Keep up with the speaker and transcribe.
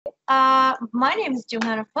My name is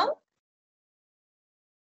Johanna Funk.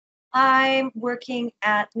 I'm working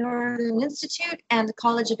at Northern Institute and the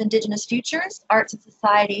College of Indigenous Futures, Arts and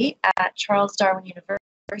Society at Charles Darwin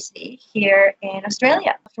University here in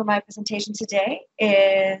Australia. For my presentation today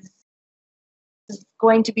is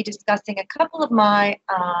going to be discussing a couple of my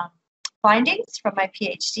findings from my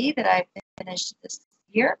PhD that I finished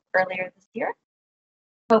earlier this year,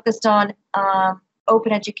 focused on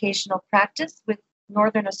open educational practice with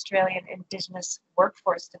Northern Australian Indigenous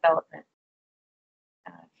workforce development,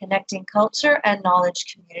 connecting culture and knowledge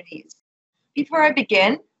communities. Before I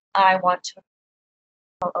begin, I want to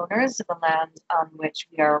thank owners of the land on which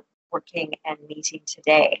we are working and meeting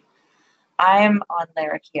today. I'm on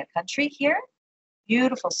Larrakia country here,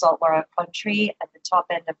 beautiful saltwater country at the top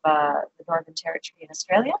end of the Northern Territory in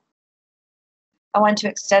Australia. I want to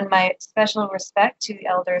extend my special respect to the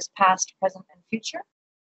elders past, present, and future,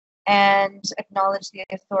 and acknowledge the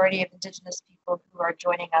authority of Indigenous people who are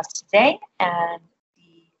joining us today and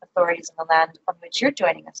the authorities in the land on which you're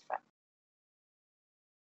joining us from.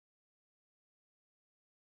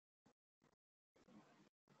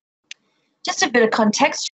 Just a bit of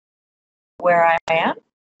context where I am.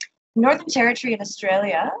 Northern Territory in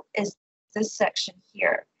Australia is this section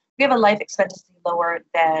here. We have a life expectancy lower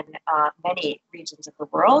than many regions of the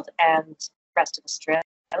world, and the rest of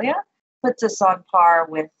Australia puts us on par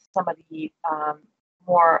with some of the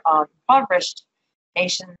more impoverished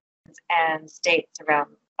nations and states around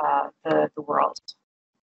the world.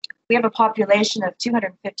 We have a population of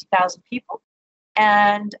 250,000 people,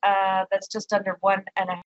 and that's just under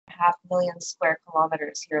 1.5 million square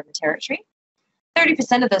kilometers here in the Territory.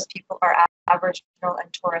 30% of those people are Aboriginal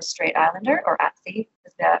and Torres Strait Islander, or ATSI,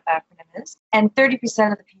 as the acronym is, and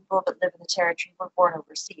 30% of the people that live in the Territory were born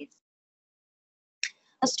overseas.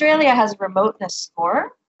 Australia has a remoteness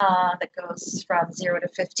score that goes from 0 to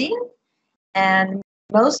 15, and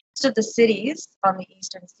most of the cities on the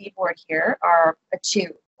eastern seaboard here are a 2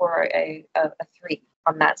 or a 3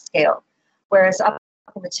 on that scale, whereas up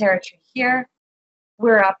in the Territory here,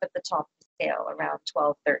 we're up at the top of the scale, around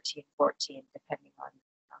 12, 13, 14, depending on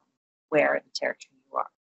where in the Territory you are.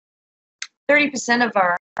 30% of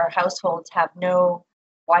our households have no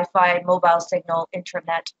Wi-Fi, mobile signal,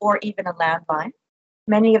 internet, or even a landline.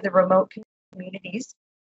 Many of the remote communities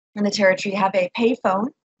in the Territory have a payphone,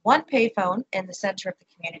 one payphone in the center of the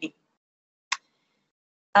community.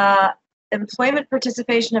 Employment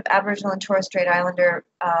participation of Aboriginal and Torres Strait Islander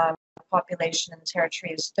population in the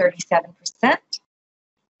Territory is 37%.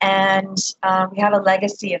 And we have a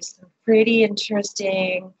legacy of some pretty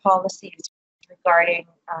interesting policies regarding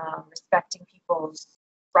respecting people's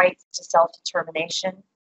rights to self-determination.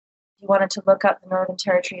 If you wanted to look up the Northern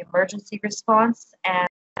Territory emergency response and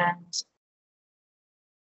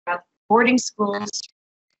boarding schools,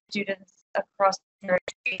 students across the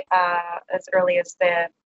Territory as early as the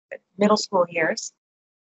middle school years,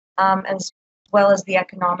 as well as the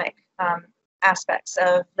economic aspects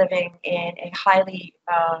of living in a highly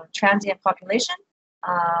transient population,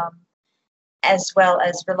 as well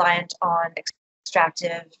as reliant on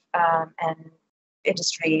extractive and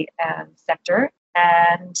industry sector,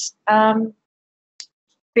 and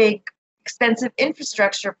big, expensive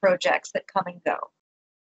infrastructure projects that come and go.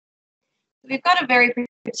 We've got a very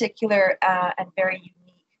particular and very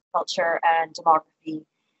unique culture and demography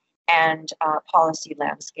and policy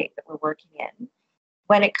landscape that we're working in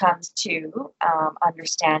when it comes to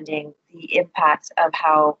understanding the impacts of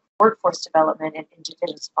how workforce development in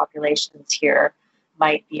Indigenous populations here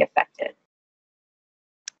might be affected.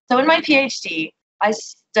 So in my PhD, I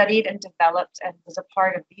studied and developed and was a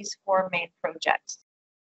part of these 4 main projects.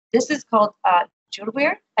 This is called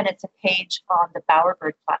Julwir, and it's a page on the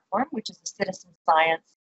Bowerbird platform, which is a citizen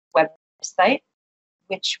science website,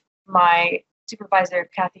 which my supervisor,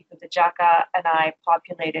 Kathy Budajaka, and I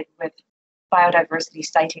populated with biodiversity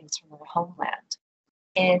sightings from our homeland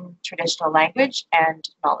in traditional language and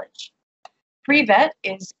knowledge. Pre-vet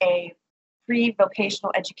is a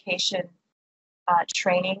pre-vocational education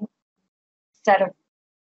training set of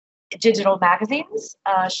digital magazines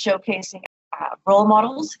showcasing role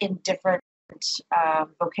models in different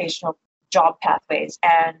vocational job pathways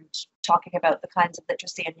and talking about the kinds of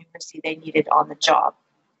literacy and numeracy they needed on the job.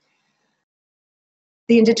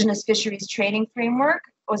 The Indigenous Fisheries Training Framework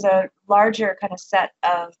was a larger kind of set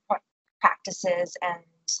of practices and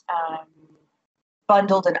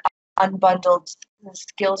bundled and unbundled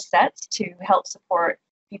skill sets to help support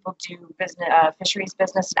people do business, fisheries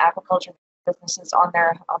business and aquaculture businesses on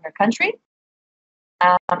their country,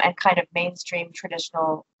 and kind of mainstream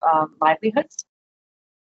traditional livelihoods,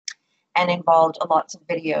 and involved lots of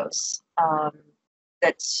videos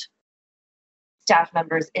that staff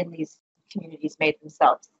members in these communities made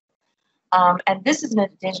themselves. And this is an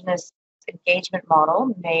Indigenous engagement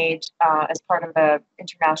model made as part of an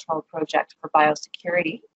international project for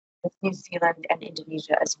biosecurity with New Zealand and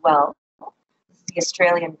Indonesia as well. This is the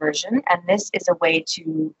Australian version, and this is a way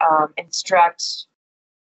to instruct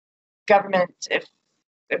government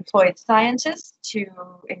employed scientists to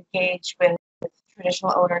engage with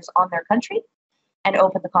traditional owners on their country and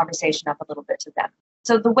open the conversation up a little bit to them.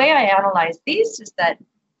 So the way I analyze these is that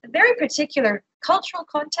the very particular cultural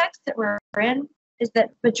context that we're in is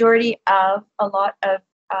that majority of a lot of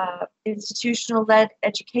institutional-led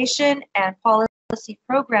education and policy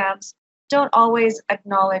programs don't always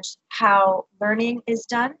acknowledge how learning is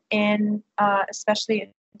done in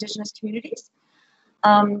especially Indigenous communities.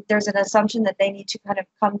 There's an assumption that they need to kind of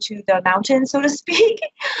come to the mountain, so to speak.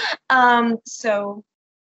 So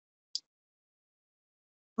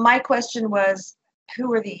my question was,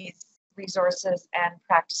 who are these resources and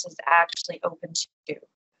practices actually open to?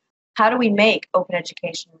 How do we make open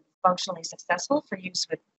education functionally successful for use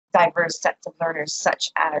with diverse sets of learners, such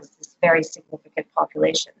as this very significant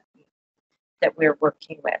population that we're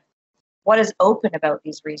working with? What is open about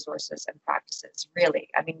these resources and practices, really?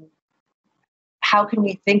 I mean, how can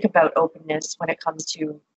we think about openness when it comes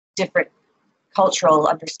to different cultural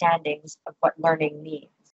understandings of what learning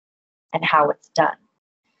means and how it's done?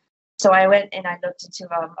 So I went and I looked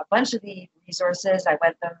into a bunch of the resources. I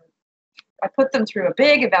put them through a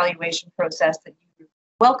big evaluation process that you're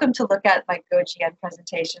welcome to look at my GoGN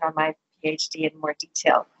presentation on my PhD in more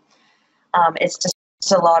detail. It's just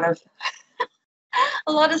a lot of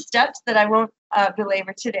a lot of steps that I won't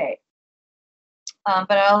belabor today.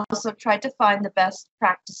 But I also tried to find the best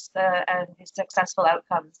practice and the successful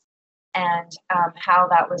outcomes, and how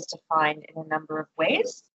that was defined in a number of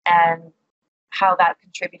ways, and how that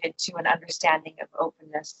contributed to an understanding of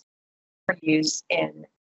openness for use in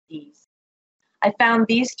these. I found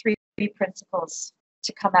these three principles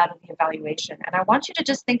to come out of the evaluation, and I want you to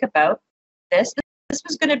just think about this. This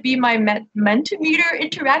was going to be my Mentimeter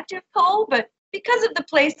interactive poll, but because of the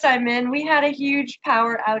place I'm in, we had a huge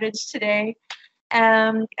power outage today.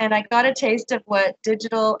 And I got a taste of what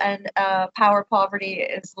digital and power poverty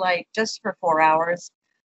is like just for 4 hours.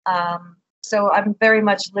 So I'm very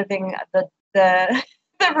much living the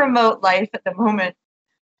remote life at the moment.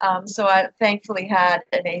 So I thankfully had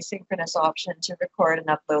an asynchronous option to record and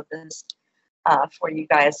upload this for you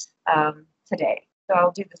guys today. So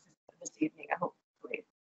I'll do this evening, hopefully,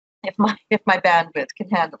 if my bandwidth can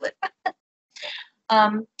handle it.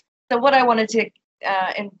 So what I wanted to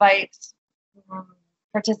invite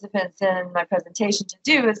participants in my presentation to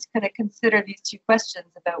do is kind of consider these two questions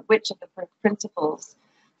about which of the principles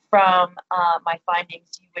from my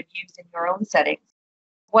findings you would use in your own settings.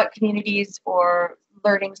 What communities or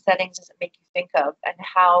learning settings does it make you think of, and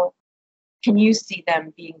how can you see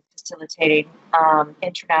them being facilitating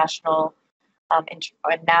international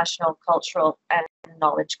and national cultural and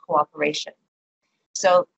knowledge cooperation?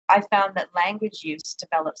 So I found that language use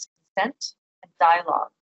develops consent and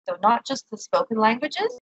dialogue. So not just the spoken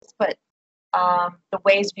languages, but the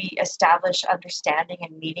ways we establish understanding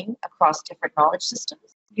and meaning across different knowledge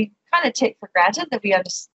systems. We kind of take for granted that we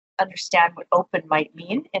understand what open might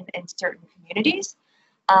mean in certain communities,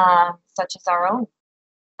 such as our own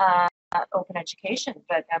open education.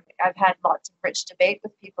 But I've had lots of rich debate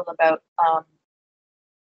with people about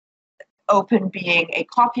open being a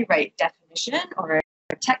copyright definition or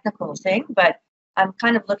a technical thing, but I'm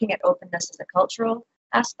kind of looking at openness as a cultural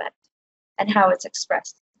aspect and how it's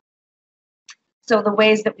expressed. So the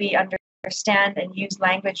ways that we understand and use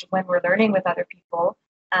language when we're learning with other people,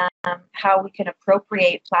 how we can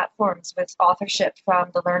appropriate platforms with authorship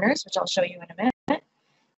from the learners, which I'll show you in a minute,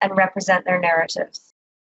 and represent their narratives.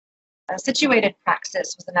 Situated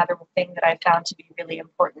praxis was another thing that I found to be really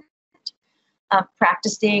important.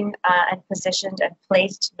 Practicing and positioned and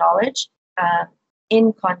placed knowledge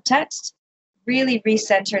in context really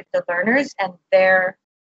recentered the learners and their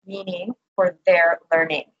meaning for their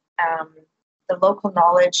learning. The local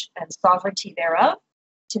knowledge and sovereignty thereof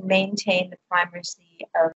to maintain the primacy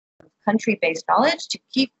of country-based knowledge, to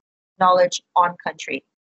keep knowledge on country.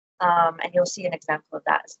 And you'll see an example of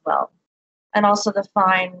that as well. And also the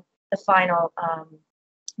final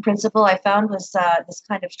principle I found was this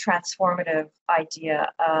kind of transformative idea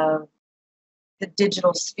of the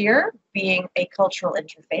digital sphere being a cultural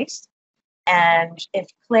interface. And if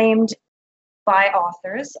claimed by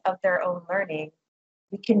authors of their own learning,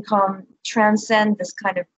 we can transcend this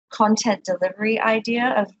kind of content delivery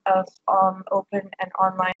idea of open and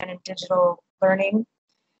online and digital learning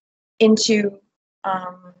into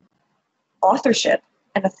authorship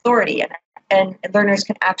and authority and learners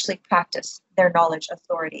can actually practice their knowledge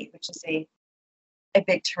authority, which is a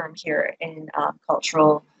big term here in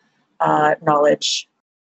cultural knowledge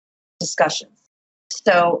discussions.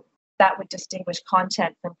 So that would distinguish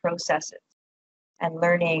content from processes and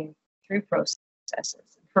learning through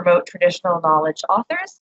processes, promote traditional knowledge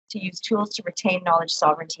authors to use tools to retain knowledge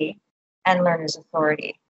sovereignty and learners'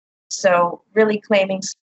 authority. So really claiming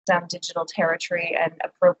some digital territory and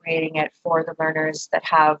appropriating it for the learners that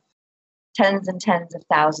have tens and tens of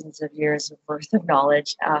thousands of years of worth of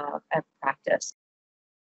knowledge and practice.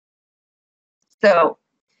 So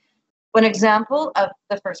one example of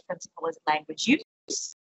the first principle is language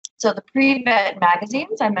use. So the pre-vet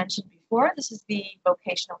magazines I mentioned before, this is the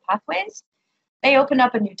vocational pathways. They open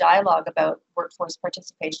up a new dialogue about workforce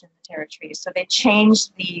participation in the territory. So they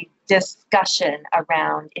changed the discussion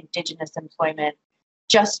around Indigenous employment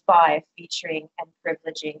just by featuring and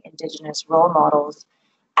privileging Indigenous role models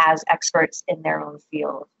as experts in their own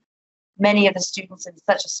field. Many of the students in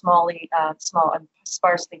such a small and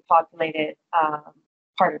sparsely populated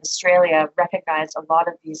part of Australia recognized a lot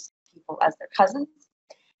of these people as their cousins.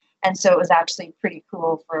 And so it was actually pretty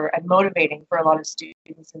cool and motivating for a lot of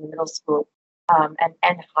students in the middle school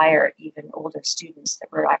and higher, even older students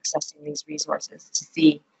that were accessing these resources to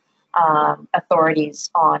see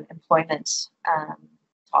authorities on employment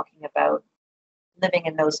talking about living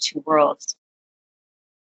in those two worlds.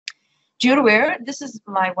 Jurwir, this is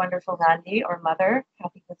my wonderful Nandi, or mother,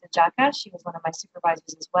 Kathy Kutajaka. She was one of my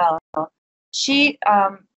supervisors as well. She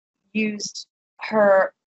used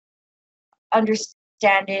her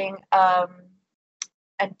understanding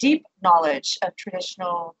and deep knowledge of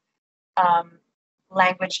traditional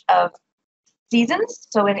language of seasons.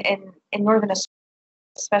 So in Northern Australia,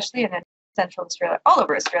 especially, and in Central Australia, all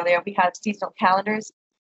over Australia, we have seasonal calendars.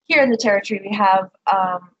 Here in the territory, we have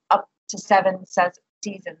up to 7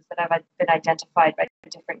 seasons that have been identified by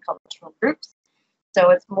different cultural groups. So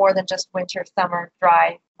it's more than just winter, summer,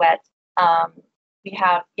 dry, wet. We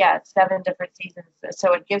have, 7 different seasons.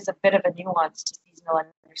 So it gives a bit of a nuance to seasonal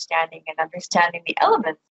understanding and understanding the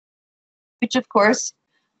elements, which of course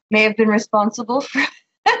may have been responsible for,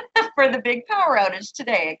 for the big power outage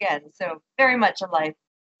today again. So very much a life,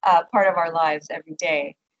 part of our lives every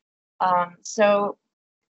day. So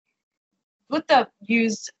Gupta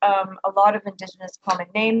used a lot of Indigenous common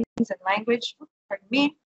names and language, pardon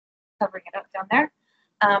me, covering it up down there.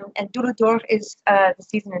 And Durudur is the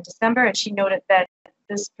season in December, and she noted that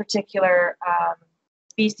this particular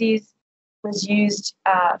species was used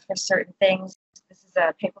for certain things. This is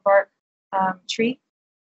a paperbark tree.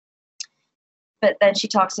 But then she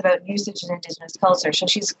talks about usage in Indigenous culture. So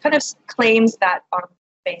she's kind of claims that on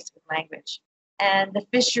face with language. And the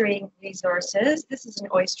fishery resources, this is an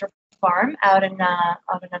oyster farm out in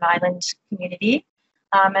an island community.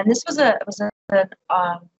 And this was a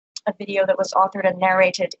video that was authored and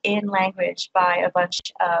narrated in language by a bunch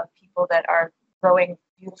of people that are growing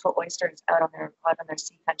beautiful oysters out on their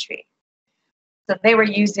sea country. So they were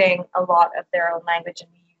using a lot of their own language, and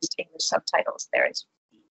we used English subtitles there as well.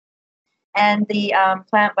 And the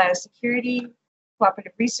Plant Biosecurity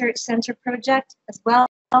Cooperative Research Center project as well.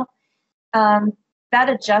 That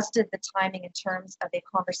adjusted the timing in terms of a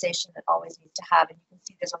conversation that always needs to have. And you can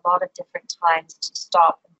see there's a lot of different times to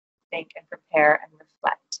stop and think and prepare and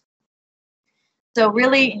reflect. So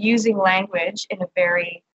really using language in a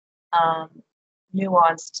very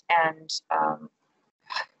nuanced and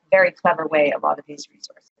very clever way, a lot of these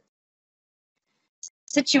resources.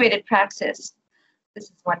 Situated praxis. This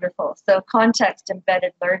is wonderful. So context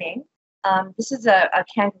embedded learning. This is a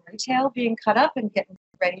kangaroo tail being cut up and getting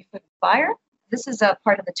ready for the fire. This is a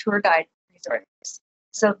part of the tour guide resource.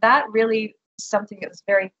 So that really is something that was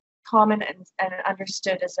very common and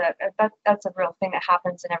understood as that's a real thing that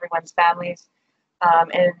happens in everyone's families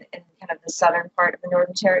in kind of the southern part of the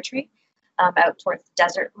Northern Territory, out towards the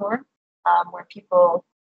desert more, where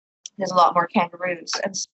there's a lot more kangaroos.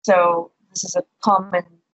 And so this is a common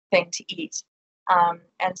thing to eat.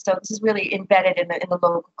 And so this is really embedded in the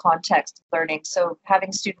local context of learning. So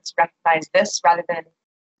having students recognize this rather than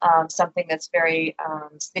something that's very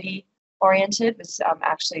city oriented was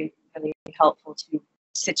actually really helpful to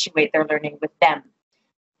situate their learning with them.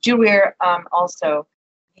 Jewir also,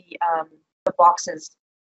 the boxes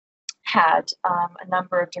had a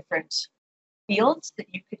number of different fields that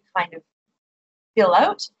you could kind of fill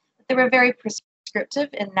out. But they were very prescriptive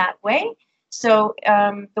in that way. So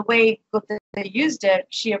the way Gupta used it,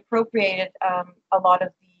 she appropriated a lot of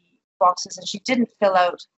the boxes, and she didn't fill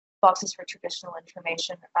out boxes for traditional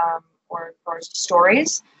information or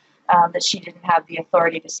stories that she didn't have the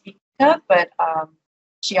authority to speak of, but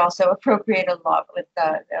she also appropriated a lot with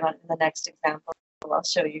in the next example I'll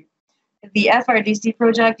show you. The FRDC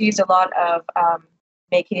project used a lot of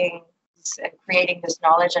making and creating this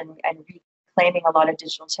knowledge and reclaiming a lot of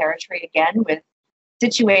digital territory again with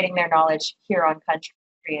situating their knowledge here on country.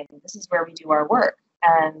 And this is where we do our work.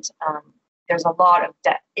 And there's a lot of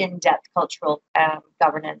in-depth cultural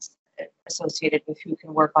governance associated with who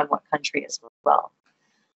can work on what country as well.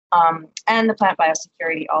 And the plant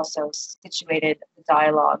biosecurity also resituated the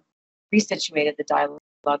dialogue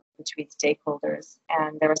between stakeholders.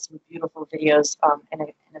 And there were some beautiful videos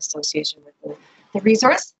in association with the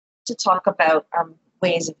resource to talk about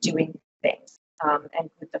ways of doing things, and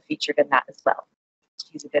Kuta featured in that as well.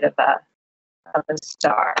 She's a bit of a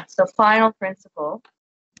star. So final principle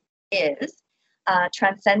is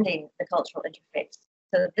transcending the cultural interface.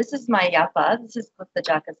 So this is my Yapa, this is Kuta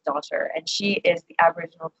Jaka's daughter, and she is the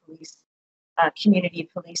Aboriginal police community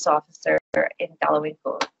police officer in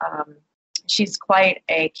Galawinko. She's quite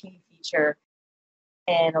a key feature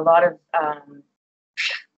in a lot of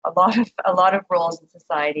roles in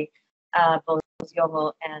society, both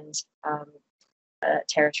Yomo and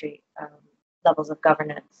territory levels of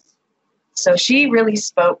governance. So she really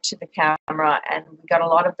spoke to the camera, and we got a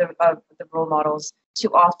lot of the role models to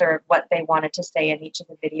author what they wanted to say in each of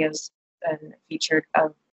the videos and featured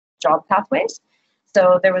of job pathways.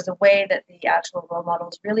 So there was a way that the actual role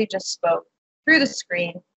models really just spoke through the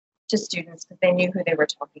screen to students because they knew who they were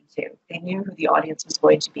talking to. They knew who the audience was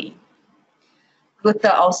going to be.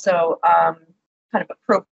 Gupta also kind of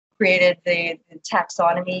appropriated the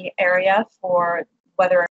taxonomy area for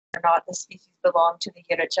whether or not the species belong to the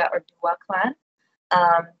Yirracha or Dua clan.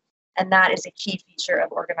 And that is a key feature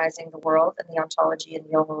of organizing the world, and the ontology in the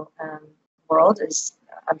Yomo world is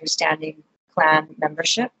understanding clan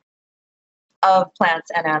membership of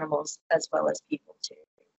plants and animals as well as people too,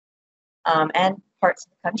 and parts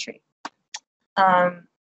of the country.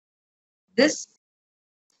 This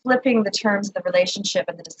flipping the terms of the relationship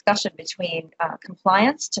and the discussion between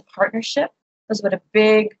compliance to partnership was what a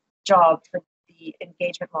big job for the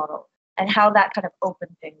engagement model, and how that kind of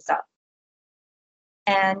opened things up.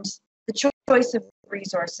 And the choice of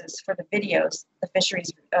resources for the videos, the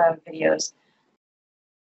fisheries videos,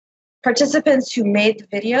 participants who made the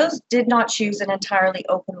videos did not choose an entirely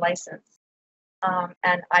open license.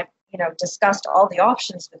 And I discussed all the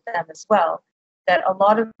options with them as well, that a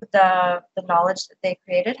lot of the knowledge that they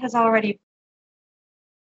created has already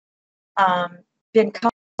been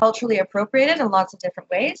culturally appropriated in lots of different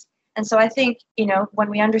ways. And so I think, when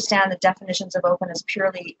we understand the definitions of open as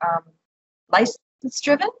purely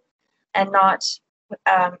license-driven and not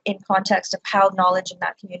in context of how knowledge in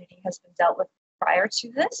that community has been dealt with prior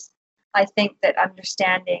to this, I think that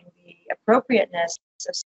understanding the appropriateness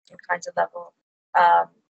of certain kinds of level,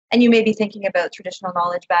 and you may be thinking about traditional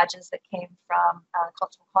knowledge badges that came from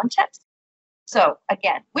cultural context. So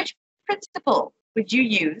again, which principle would you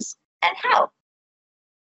use and how?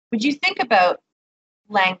 Would you think about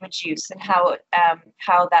language use and how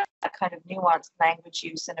that kind of nuanced language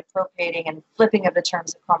use and appropriating and flipping of the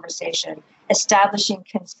terms of conversation, establishing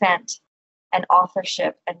consent and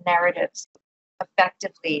authorship and narratives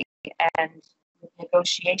effectively and with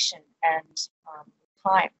negotiation and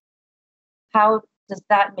time? How does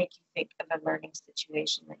that make you think of a learning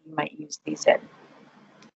situation that you might use these in?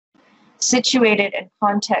 Situated in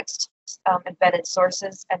context, embedded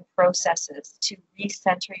sources and processes to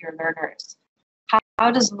recenter your learners. How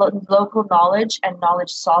does local knowledge and knowledge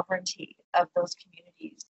sovereignty of those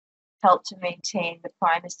communities help to maintain the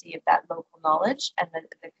primacy of that local knowledge and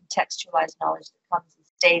the contextualized knowledge that comes and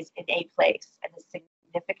stays in a place and is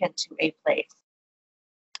significant to a place?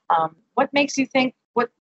 What makes you think,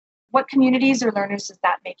 what communities or learners does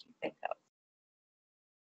that make you think of?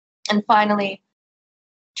 And finally,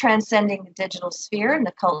 transcending the digital sphere and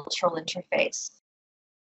the cultural interface.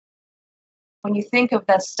 When you think of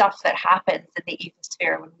the stuff that happens in the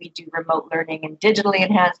ethosphere when we do remote learning and digitally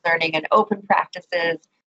enhanced learning and open practices,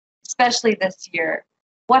 especially this year,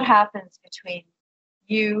 what happens between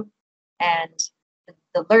you and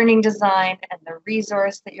the learning design and the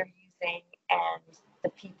resource that you're using and the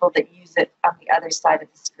people that use it on the other side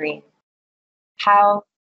of the screen? How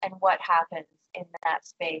and what happens in that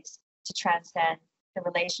space to transcend the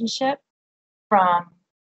relationship from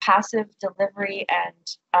passive delivery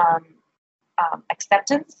and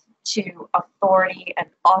acceptance to authority and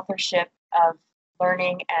authorship of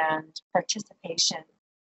learning and participation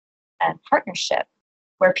and partnership,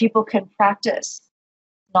 where people can practice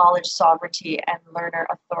knowledge sovereignty and learner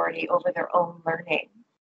authority over their own learning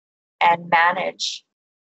and manage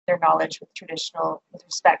their knowledge with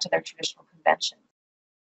respect to their traditional conventions?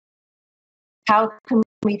 How can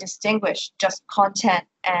we distinguish just content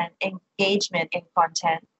and engagement in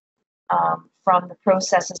content from the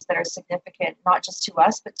processes that are significant, not just to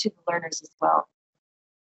us, but to the learners as well.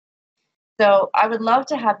 So I would love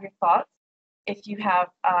to have your thoughts if you have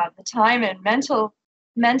the time and mental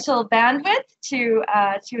bandwidth to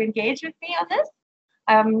engage with me on this.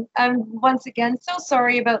 I'm once again so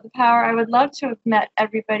sorry about the power. I would love to have met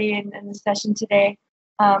everybody in the session today,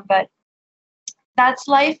 but that's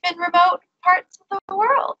life in remote parts of the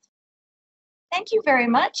world. Thank you very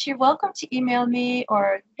much. You're welcome to email me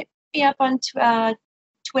or hit me up on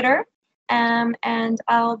Twitter, and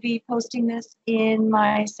I'll be posting this in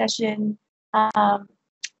my session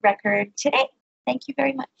record today. Thank you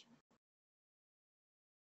very much.